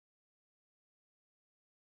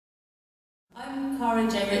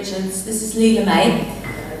This is Lela Mai.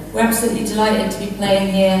 We're absolutely delighted to be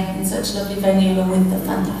playing here in such a lovely venue and with the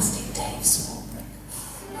fantastic Dave Smallbrick.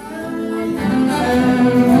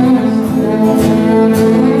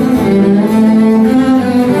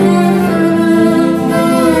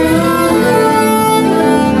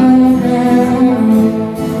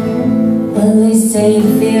 Well, they say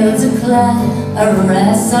the fields are clear, a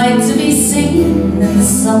rare sight to be seen in the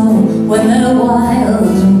summer when they're wild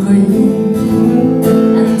and green.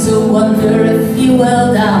 To wonder if you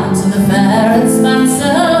will down to the fair and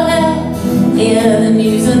Spencer Hill, hear the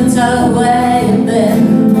news and tell where you've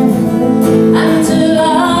been, and to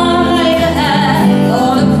lie ahead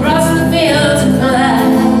all across the fields of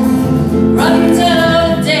Clare, run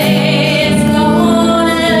till the day is gone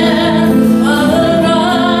in. Oh,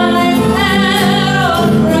 run ahead all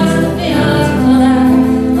across the fields of Clare,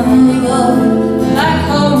 and we go back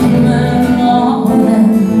home in the morning.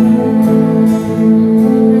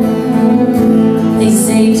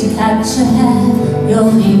 To catch a hare,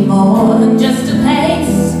 you'll need more than just a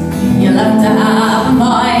pace. You'll have to have a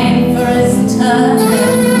mind for his turn.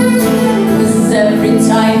 'Cause every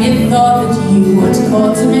time you thought that you had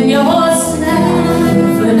caught him in your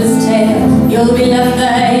snare, flip his tail, you'll be left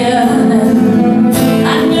there yearning,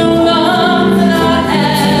 and you'll run for that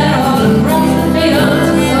hare all across the fields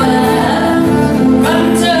of Clare. Run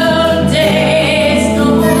till the day's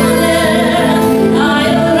gone in.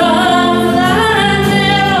 I'll run for that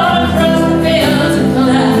hare across the fields of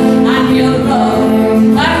Clare, and you'll go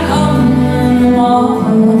back home in the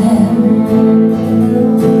morning.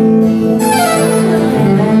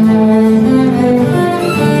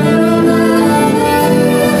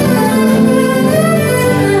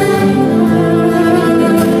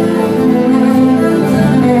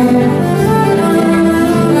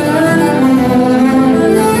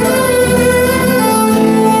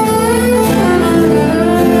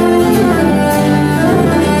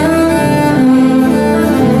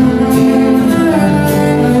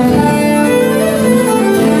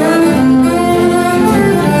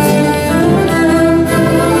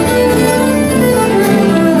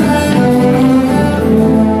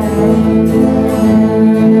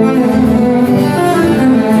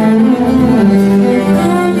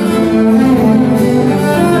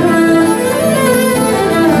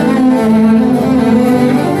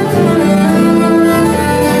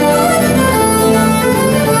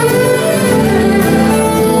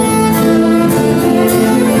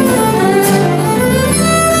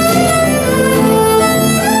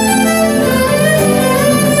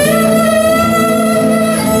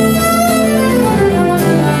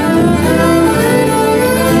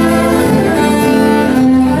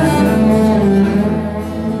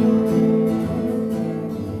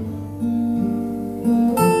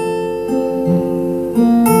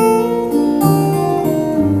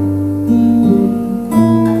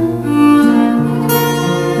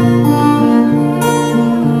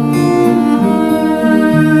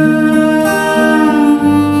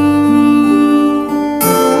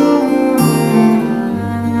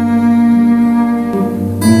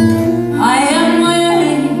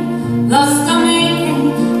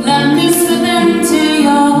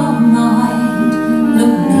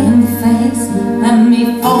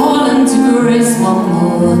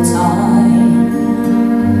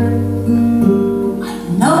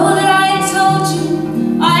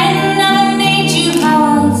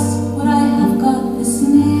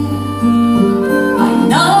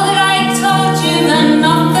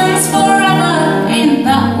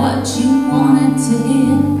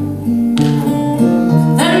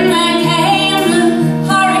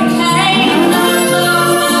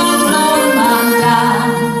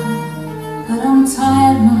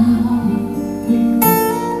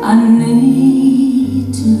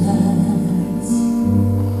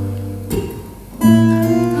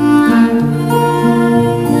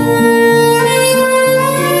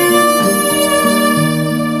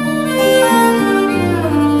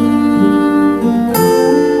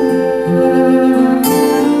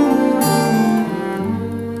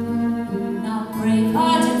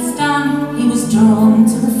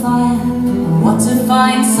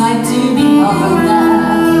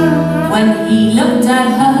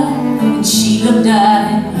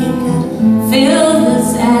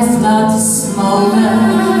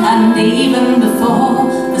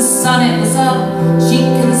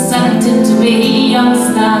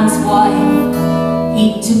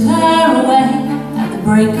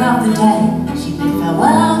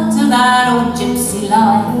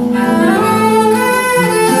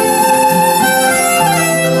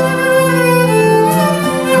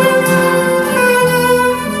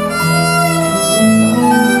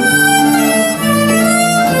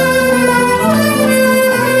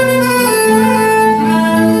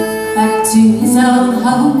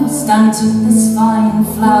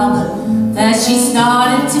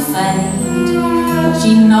 maid.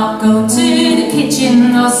 She'd not go to the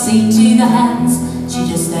kitchen or see to the hands. She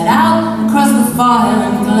just led out across the fire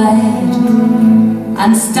and glared.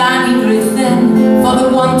 And Stanley grew thin for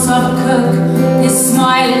the want of a cook. His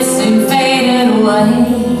smile had soon faded away.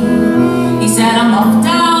 He said, I'm off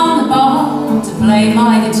down the bar to play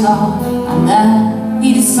my guitar. And there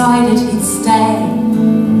he decided he'd stay.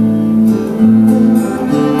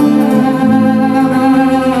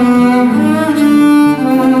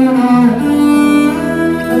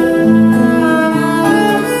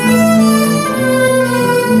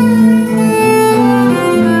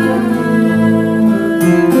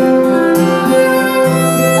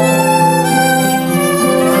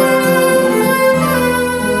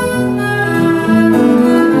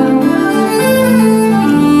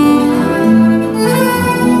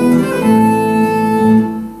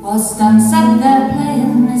 Stan sat there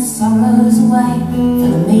playing his sorrows away. For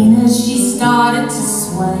the meanest she started to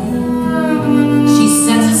sway. She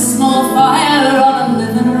set a small fire on a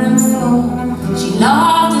living room floor. She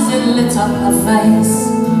laughed as it lit up her face.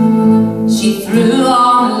 She threw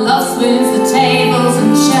on the love spoons, the tables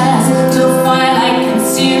and chairs, till firelight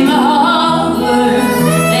consumed the whole room.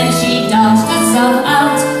 Then she danced herself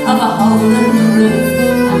out of a hole in the roof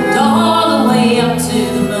and all the way up to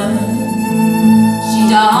the moon. She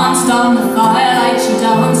danced on the firelight, she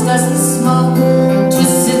danced as the smoke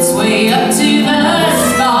twists its way up to the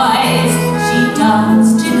skies. She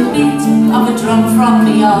danced to the beat of a drum from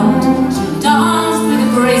beyond. She danced with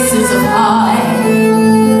the graces of high.